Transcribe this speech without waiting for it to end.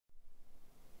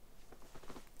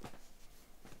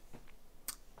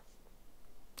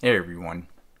Hey everyone,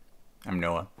 I'm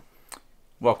Noah.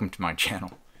 Welcome to my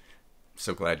channel.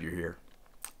 So glad you're here.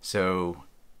 So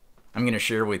I'm going to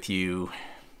share with you,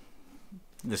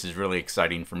 this is really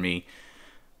exciting for me.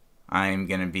 I'm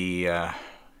going to be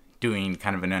doing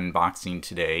kind of an unboxing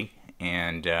today,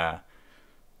 and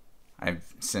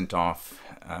I've sent off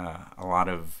a lot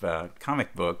of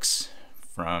comic books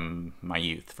from my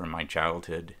youth, from my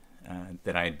childhood,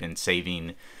 that I had been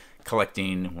saving,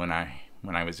 collecting when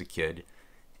I was a kid.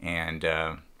 And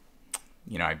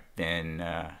you know, I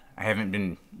haven't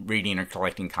been reading or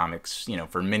collecting comics,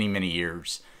 for many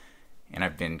years, and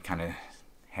I've been kind of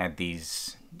had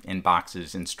these in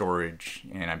boxes in storage,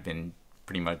 and I've been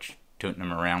pretty much toting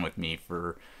them around with me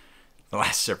for the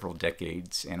last several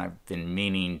decades, and I've been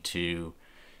meaning to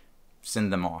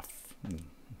send them off and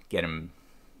get them,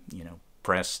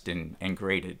 pressed and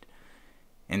graded.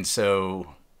 And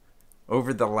so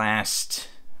over the last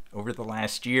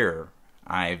year,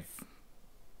 I've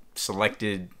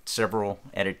selected several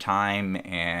at a time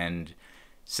and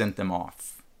sent them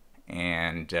off,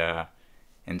 and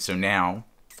so now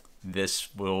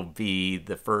this will be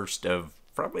the first of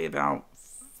probably about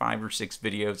 5 or 6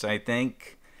 videos, I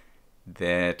think,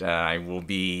 that I will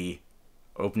be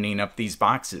opening up these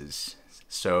boxes.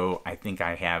 So I think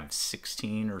I have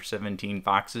 16 or 17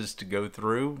 boxes to go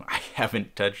through. I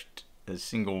haven't touched a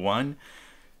single one,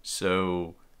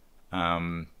 so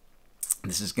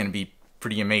this is going to be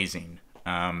pretty amazing.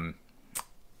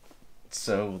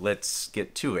 So let's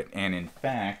get to it. And in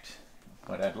fact,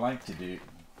 what I'd like to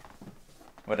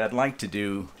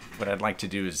do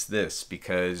is this,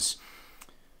 because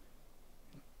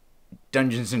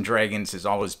Dungeons and Dragons has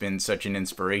always been such an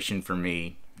inspiration for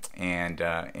me, and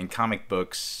comic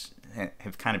books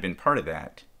have kind of been part of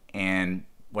that. And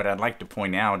what I'd like to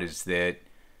point out is that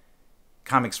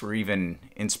comics were even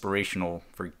inspirational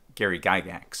for Gary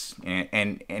Gygax,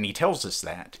 and he tells us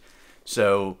that.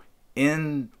 So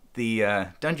in the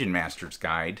Dungeon Master's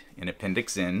Guide in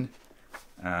Appendix N,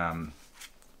 and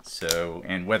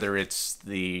whether it's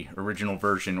the original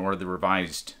version or the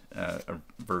revised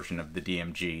version of the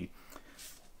DMG,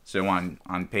 so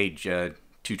on page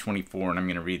 224, and I'm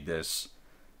going to read this,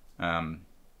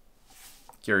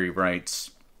 Gary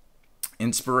writes,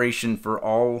 "Inspiration for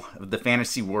all of the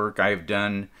fantasy work I have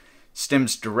done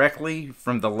stems directly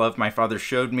from the love my father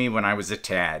showed me when I was a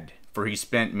tad, for he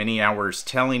spent many hours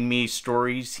telling me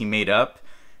stories he made up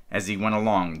as he went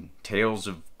along, tales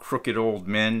of crooked old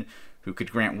men who could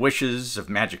grant wishes, of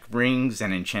magic rings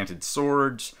and enchanted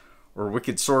swords, or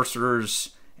wicked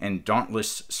sorcerers and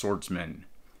dauntless swordsmen.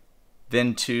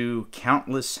 Then too,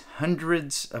 countless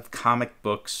hundreds of comic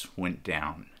books went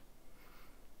down.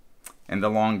 And the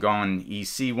long-gone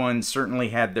EC ones certainly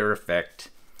had their effect.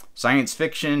 Science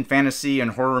fiction, fantasy,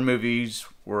 and horror movies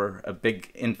were a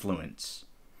big influence.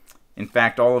 In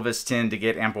fact, all of us tend to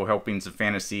get ample helpings of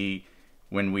fantasy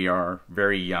when we are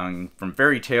very young, from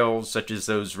fairy tales such as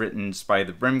those written by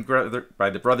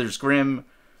the Brothers Grimm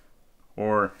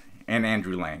and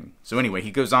Andrew Lang." So anyway,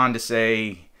 he goes on to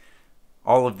say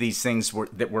all of these things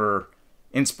that were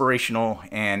inspirational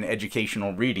and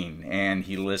educational reading, and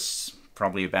he lists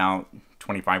probably about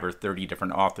 25 or 30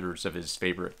 different authors of his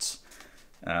favorites.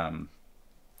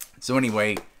 So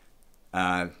anyway,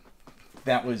 that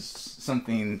was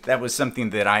something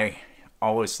that I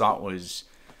always thought was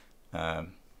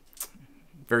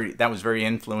very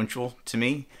influential to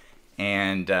me,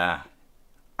 and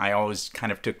I always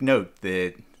kind of took note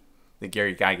that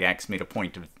Gary Gygax made a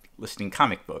point of listing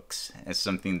comic books as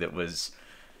something that was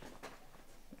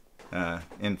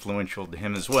influential to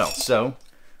him as well. So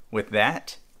with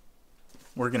that,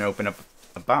 we're going to open up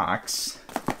a box,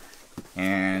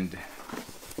 and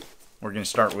we're going to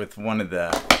start with one of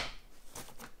the,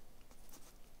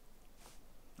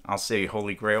 I'll say,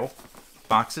 Holy Grail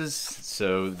boxes.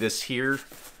 So this here,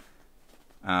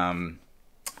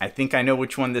 I think I know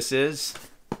which one this is,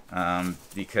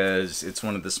 because it's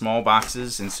one of the small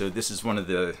boxes, and so this is one of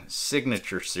the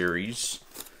signature series,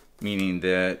 meaning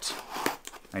that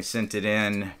I sent it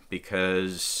in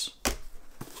because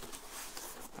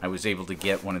I was able to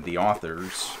get one of the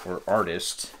authors or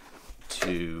artists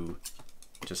to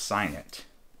sign it,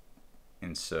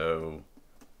 and so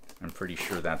I'm pretty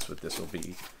sure that's what this will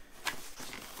be.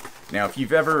 Now, if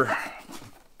you've ever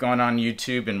gone on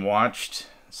YouTube and watched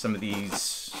some of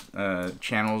these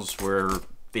channels where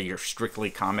they are strictly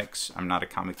comics, I'm not a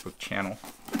comic book channel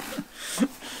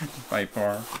by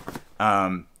far.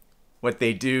 What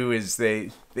they do is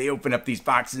they open up these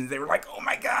boxes and they were like, oh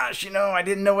my gosh, I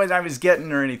didn't know what I was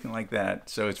getting or anything like that.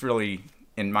 So it's really,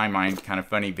 in my mind, kind of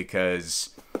funny, because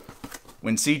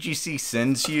when CGC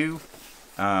sends you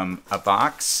a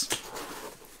box,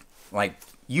 like,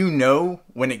 you know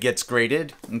when it gets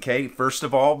graded, okay? First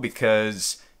of all,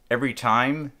 because every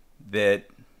time that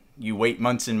you wait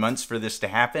months and months for this to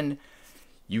happen,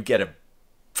 you get a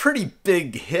pretty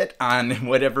big hit on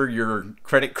whatever your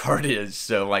credit card is.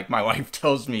 So, like, my wife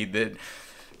tells me that,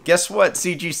 guess what?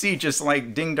 CGC just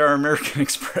like dinged our American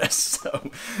Express.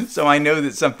 So I know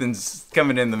that something's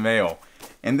coming in the mail.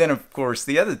 And then, of course,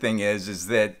 the other thing is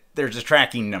that there's a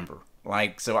tracking number.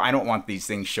 Like, so I don't want these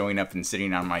things showing up and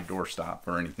sitting on my doorstop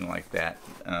or anything like that,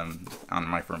 on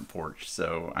my front porch.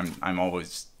 So I'm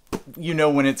always, you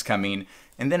know when it's coming.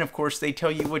 And then, of course, they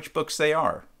tell you which books they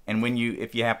are. And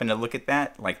if you happen to look at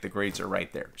that, like, the grades are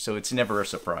right there. So it's never a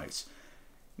surprise.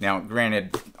 Now,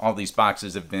 granted, all these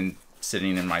boxes have been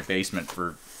sitting in my basement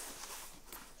for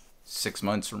 6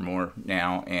 months or more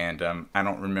now, and I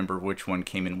don't remember which one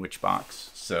came in which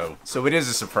box. So it is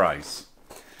a surprise.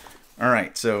 All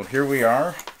right, so here we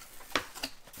are,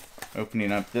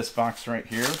 opening up this box right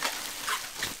here.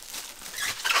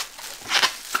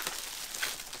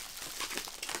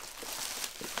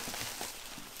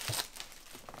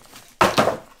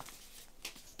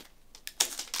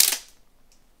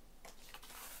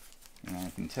 And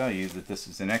I can tell you that this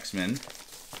is an X-Men.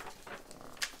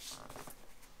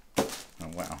 Oh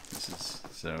wow, this is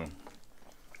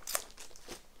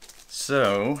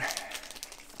so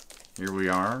here we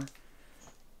are.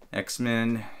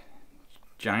 X-Men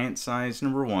giant size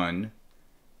 #1,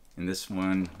 and this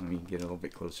one, let me get a little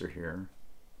bit closer here.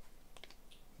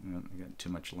 Oh, I got too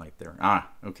much light there.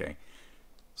 Okay.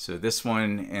 So this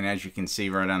one, and as you can see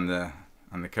right on the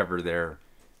cover there,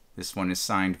 this one is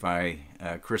signed by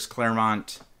Chris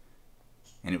Claremont,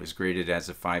 and it was graded as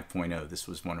a 5.0. This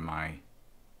was one of my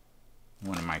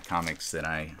comics that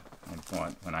I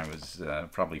bought when I was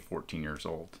probably 14 years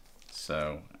old.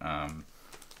 So.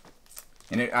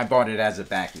 I bought it as a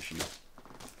back issue.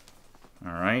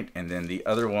 All right, and then the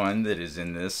other one that is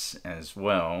in this as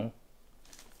well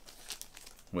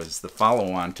was the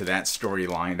follow-on to that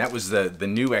storyline. That was the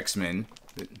new X-Men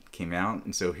that came out,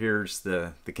 and so here's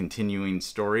the continuing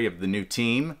story of the new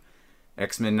team,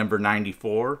 X-Men number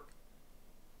 94,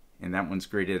 and that one's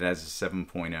graded as a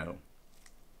 7.0.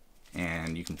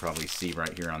 And you can probably see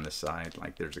right here on the side,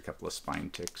 like, there's a couple of spine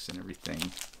ticks and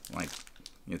everything, like.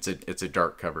 It's a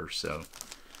dark cover, so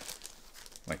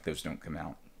like those don't come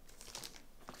out.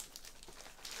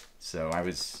 So I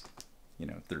was,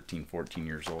 13, 14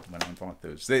 years old when I bought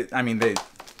those. They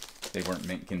weren't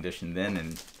mint condition then,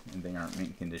 and they aren't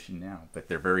mint condition now. But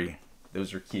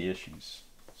those are key issues.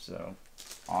 So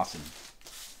awesome.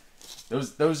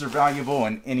 Those are valuable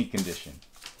in any condition.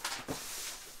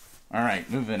 All right,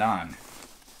 moving on.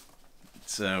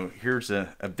 So here's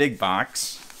a big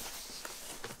box.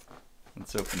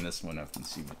 Let's open this one up and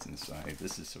see what's inside.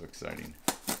 This is so exciting.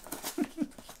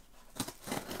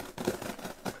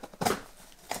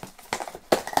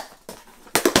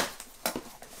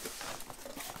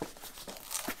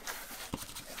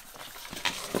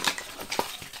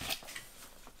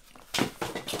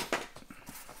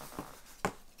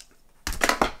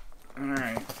 All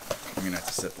right, I'm gonna have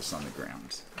to set this on the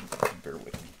ground. Bear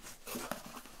with me.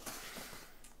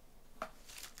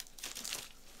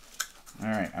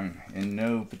 Alright, I'm in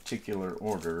no particular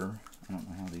order. I don't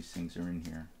know how these things are in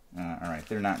here. Alright,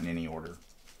 they're not in any order.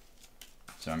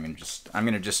 So I'm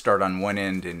gonna just start on one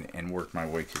end and work my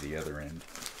way to the other end.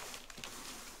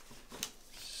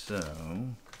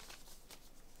 So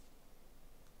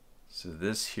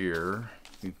this here,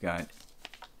 we've got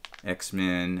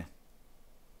X-Men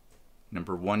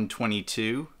number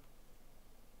 122,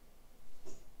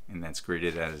 and that's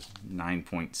graded as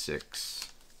 9.6.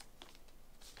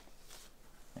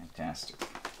 Fantastic.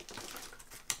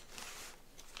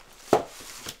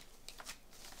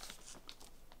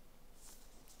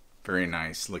 Very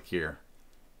nice. Look here.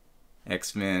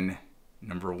 X-Men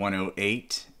number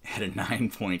 108 at a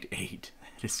 9.8.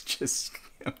 That is just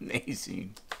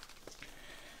amazing.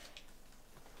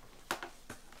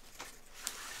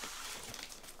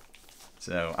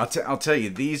 So I'll tell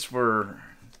you, these were,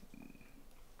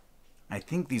 I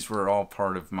think these were all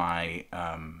part of my,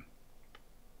 I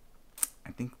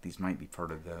think these might be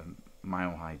part of the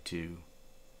Mile High 2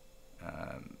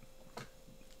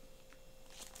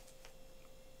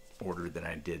 order that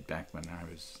I did back when I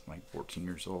was like 14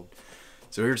 years old.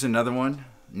 So here's another one.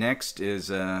 Next is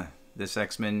this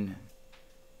X-Men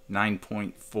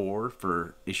 9.4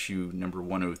 for issue number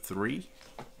 103.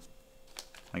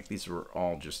 Like, these were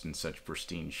all just in such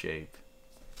pristine shape.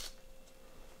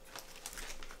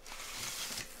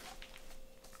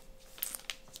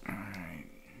 Alright.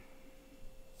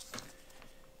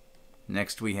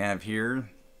 Next we have here,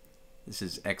 this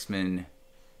is X-Men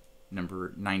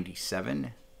number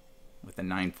 97 with a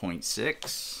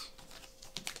 9.6.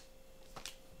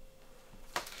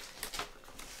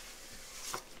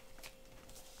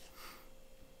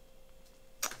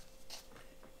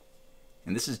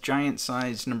 And this is giant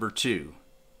size number 2,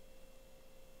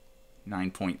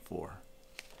 9.4.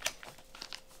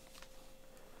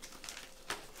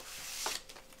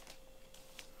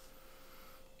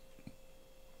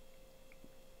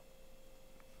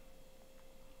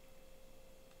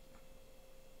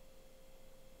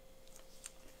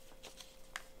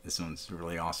 This one's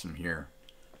really awesome here.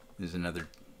 There's another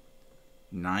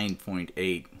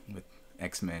 9.8 with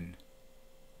X-Men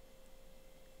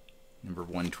number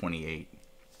 128.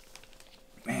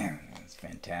 Man, that's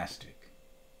fantastic.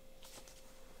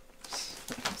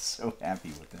 I'm so happy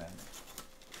with that.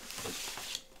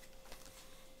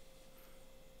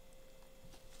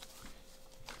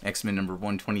 X-Men number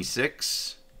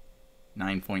 126,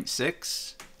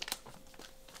 9.6.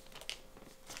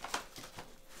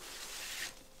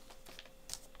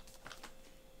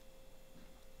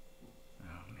 Oh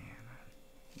man,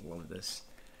 I love this.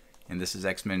 And this is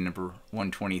X-Men number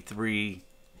 123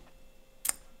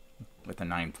 with a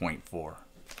 9.4.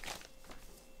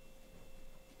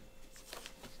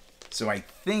 So I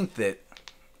think that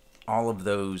all of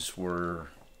those were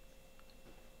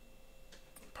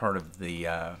part of the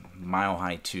Mile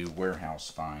High 2 warehouse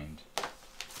find.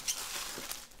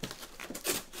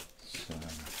 So,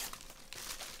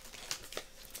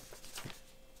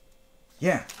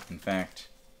 yeah, in fact,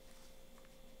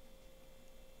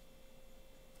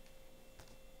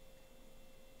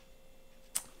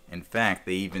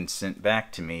 they even sent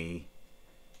back to me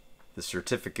the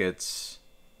certificates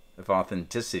of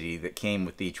authenticity that came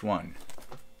with each one.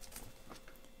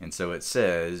 And so it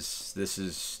says, this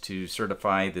is to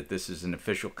certify that this is an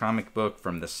official comic book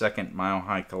from the second Mile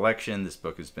High collection. This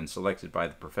book has been selected by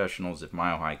the professionals at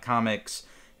Mile High Comics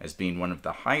as being one of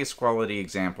the highest quality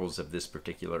examples of this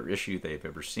particular issue they've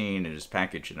ever seen. It is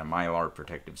packaged in a Mylar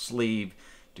protective sleeve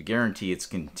to guarantee its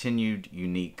continued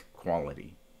unique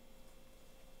quality.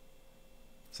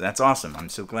 So that's awesome. I'm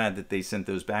so glad that they sent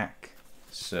those back.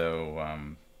 So,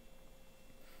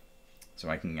 so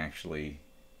I can actually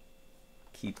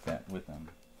keep that with them.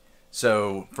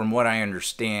 So, from what I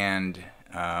understand,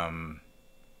 Mile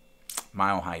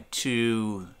High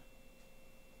 2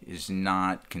 is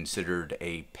not considered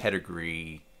a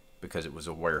pedigree because it was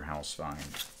a warehouse find.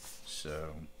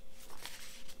 So,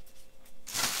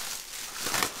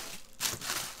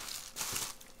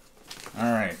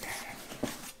 all right.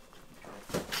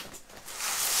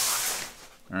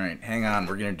 All right, hang on.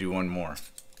 We're going to do one more.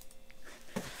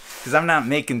 Because I'm not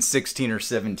making 16 or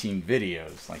 17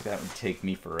 videos. Like, that would take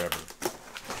me forever.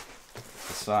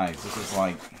 Besides, this is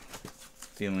like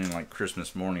feeling like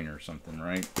Christmas morning or something,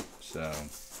 right? So,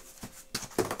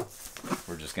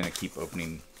 we're just going to keep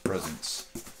opening presents.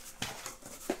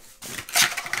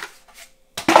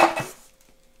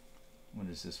 What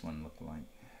does this one look like?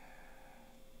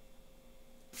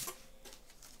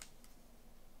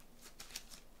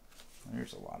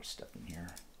 There's a lot of stuff in here.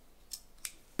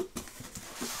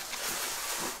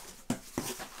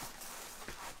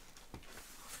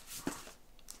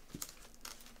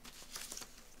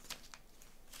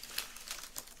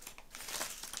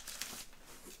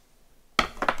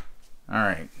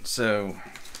 Alright, so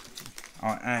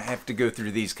I have to go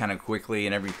through these kind of quickly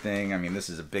and everything. I mean, this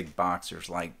is a big box. There's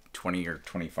like 20 or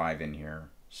 25 in here.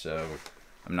 So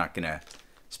I'm not going to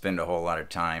spend a whole lot of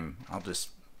time. I'll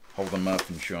just hold them up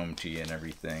and show them to you and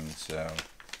everything. So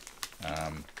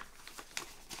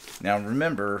now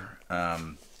remember,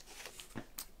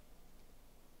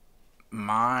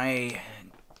 my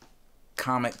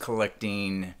comic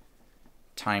collecting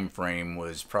time frame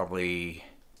was probably,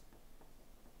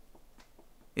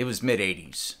 it was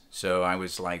mid-80s. So I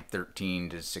was like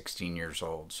 13 to 16 years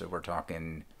old. So we're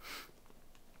talking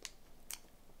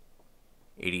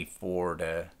 84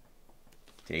 to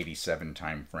 87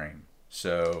 time frame.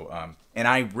 So, and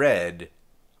I read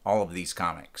all of these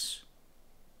comics.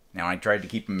 Now, I tried to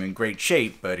keep them in great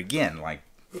shape, but again, like,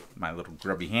 my little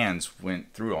grubby hands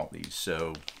went through all these.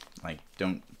 So, like,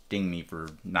 don't ding me for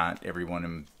not every one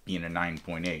of them being a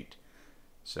 9.8.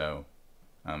 So,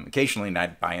 occasionally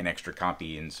I'd buy an extra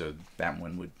copy, and so that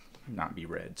one would not be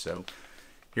read. So,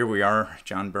 here we are,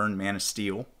 John Byrne, Man of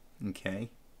Steel. Okay,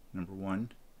 number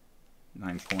 1,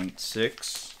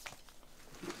 9.6.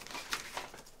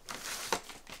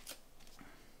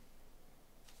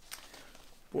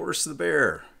 Boris the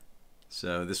Bear.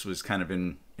 So this was kind of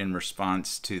in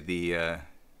response to the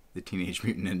Teenage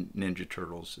Mutant Ninja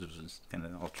Turtles. This was kind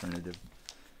of an alternative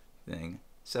thing.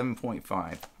 7.5.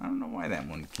 I don't know why that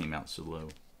one came out so low.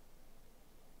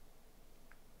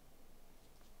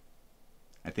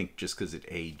 I think just because it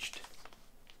aged.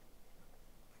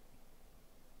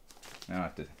 Now I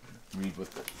have to read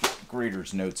what the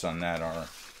grader's notes on that are.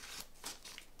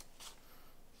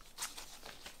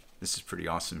 This is pretty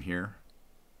awesome here.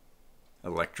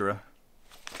 Electra.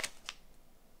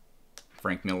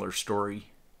 Frank Miller story.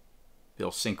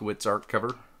 Bill Sienkiewicz art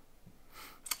cover.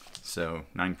 So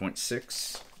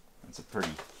 9.6. That's a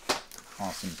pretty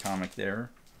awesome comic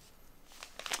there.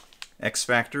 X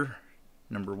Factor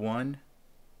 #1.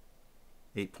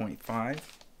 8.5.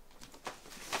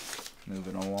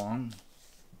 Moving along.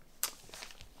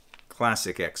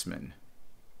 Classic X-Men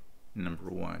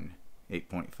 #1.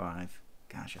 8.5.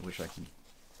 Gosh, I wish I could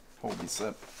hold these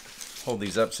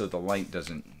up so the light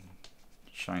doesn't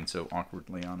shine so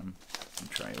awkwardly on them. I'll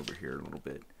try over here a little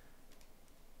bit.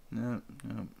 No,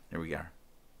 there we are.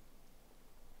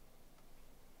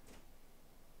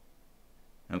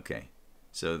 Okay,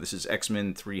 so this is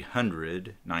X-Men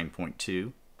 300,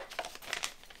 9.2.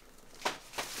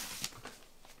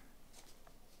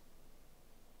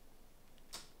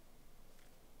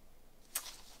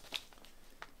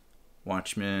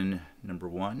 Watchmen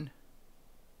 #1,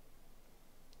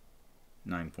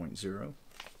 9.0.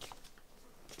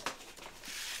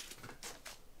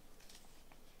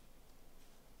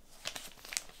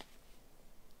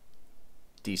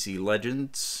 DC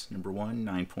Legends #1,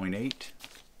 9.8.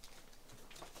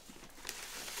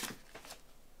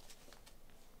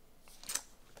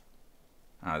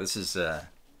 This is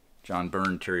John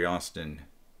Byrne, Terry Austin,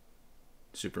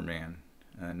 Superman,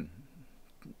 and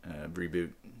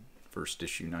reboot, first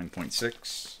issue,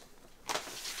 9.6.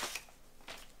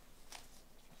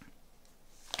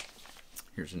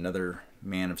 Here's another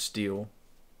Man of Steel,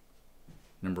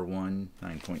 #1,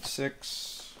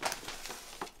 9.6.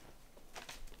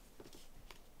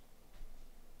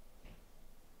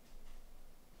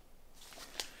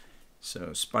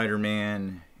 So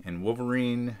Spider-Man and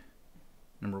Wolverine,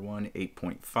 #1,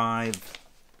 8.5.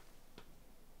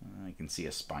 I can see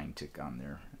a spine tick on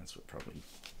there. That's what probably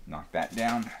knocked that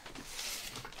down.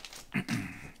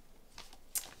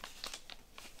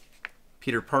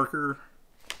 Peter Parker.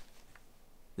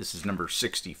 This is number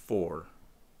 64.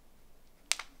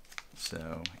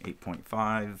 So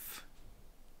 8.5.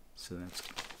 So that's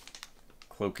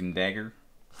Cloak and Dagger.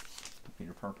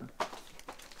 Peter Parker.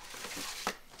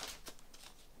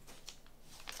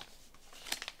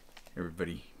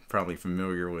 Everybody probably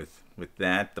familiar with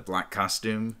that, the black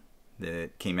costume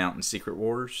that came out in Secret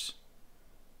Wars.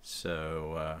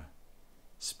 So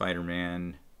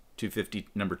Spider-Man 250,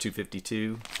 number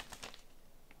 252,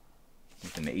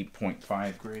 with an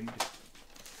 8.5 grade.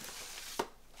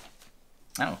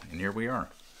 Oh, and here we are,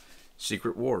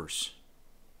 Secret Wars.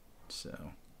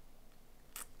 So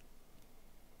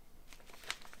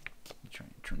let me try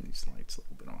and turn these lights a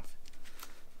little bit off.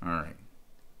 All right.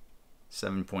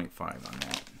 7.5 on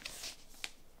that.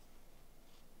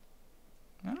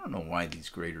 I don't know why these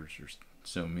graders are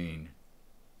so mean.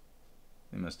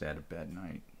 They must have had a bad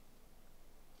night.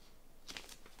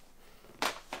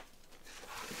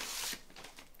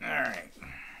 Alright.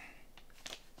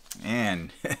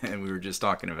 And we were just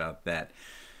talking about that.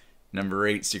 Number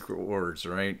 8, Secret Wars,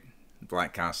 right?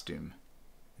 Black costume.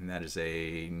 And that is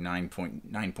a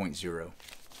 9.0.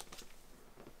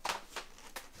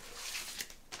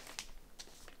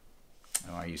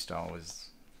 Oh, I used to always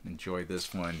enjoy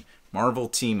this one. Marvel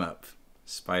Team Up.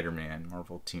 Spider-Man,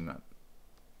 Marvel Team Up.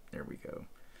 There we go.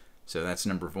 So that's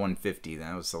number 150.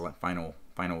 That was the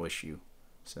final issue.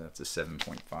 So that's a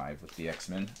 7.5 with the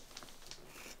X-Men.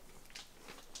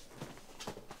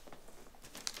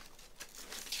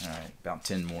 Alright, about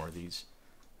 10 more of these.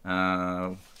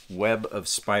 Web of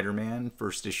Spider-Man,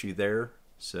 first issue there.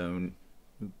 So,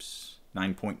 oops,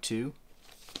 9.2.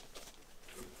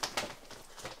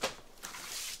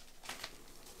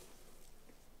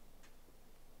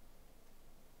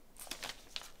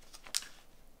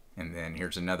 And then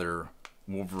here's another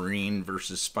Wolverine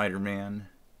versus Spider-Man.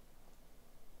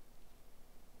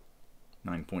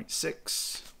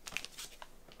 9.6.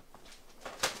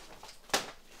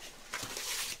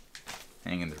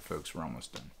 Hang in there, folks. We're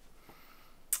almost done.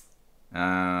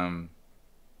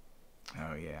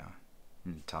 Oh, yeah.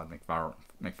 Todd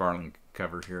McFarlane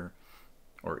cover here.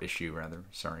 Or issue, rather.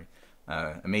 Sorry.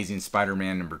 Amazing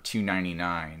Spider-Man number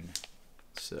 299.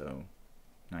 So,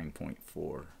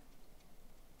 9.4.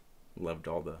 Loved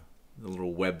all the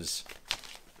little webs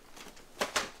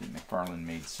that McFarlane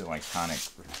made so iconic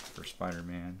for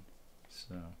Spider-Man.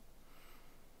 So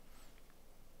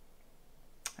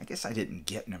I guess I didn't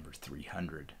get number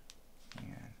 300.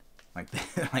 Man,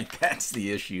 like that's the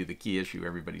issue, the key issue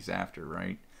everybody's after,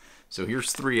 right? So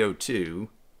here's 302.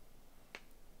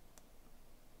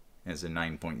 as a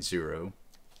 9.0.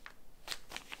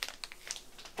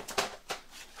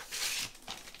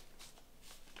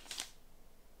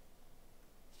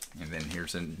 And then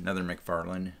here's another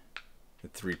McFarlane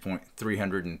with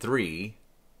 303,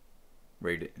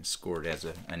 rated scored as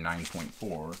a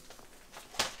 9.4.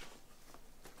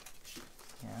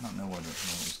 Yeah, I don't know what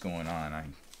was going on. I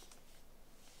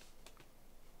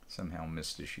somehow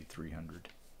missed issue 300.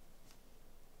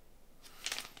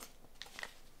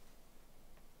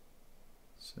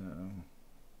 So,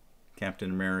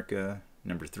 Captain America,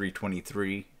 number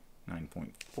 323,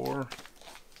 9.4.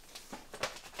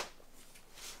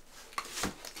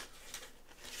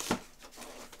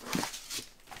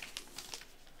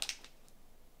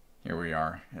 Here we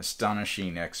are,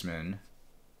 Astonishing X-Men,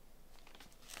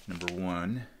 number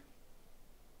 1,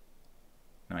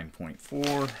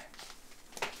 9.4.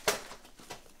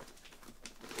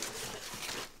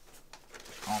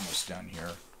 Almost done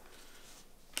here.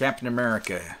 Captain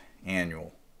America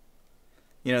Annual.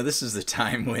 You know, this is the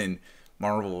time when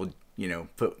Marvel would, you know,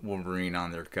 put Wolverine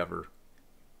on their cover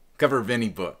of any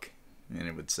book, and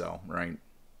it would sell, right?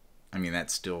 I mean,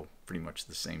 that's still pretty much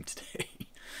the same today.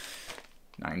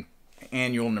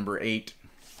 Annual number 8,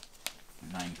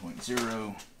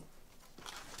 9.0.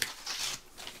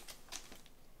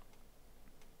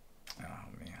 Oh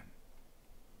man.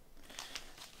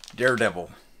 Daredevil,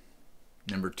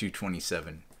 number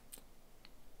 227.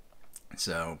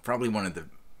 So probably one of the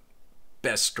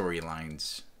best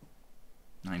storylines.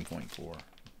 9.4.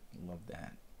 Love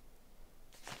that.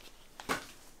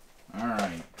 All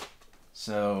right.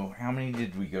 So how many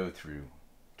did we go through?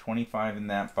 25 in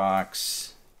that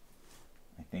box.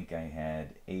 I think I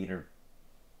had 8 or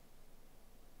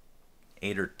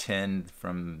 10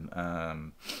 from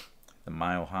the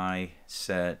Mile High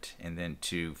set, and then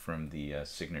 2 from the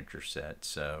signature set.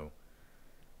 So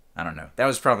I don't know. That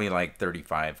was probably like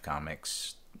 35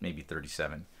 comics, maybe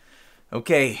 37.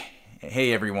 Okay.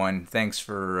 Hey everyone, thanks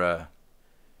for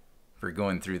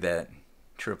going through that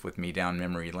trip with me down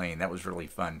memory lane. That was really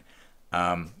fun.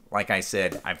 Like I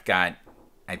said, I've got,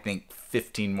 I think,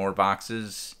 15 more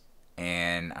boxes,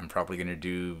 and I'm probably going to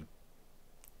do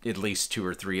at least 2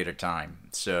 or 3 at a time.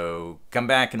 So come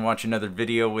back and watch another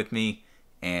video with me,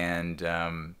 and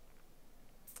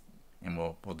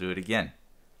we'll do it again.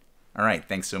 All right,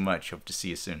 thanks so much. Hope to see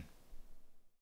you soon.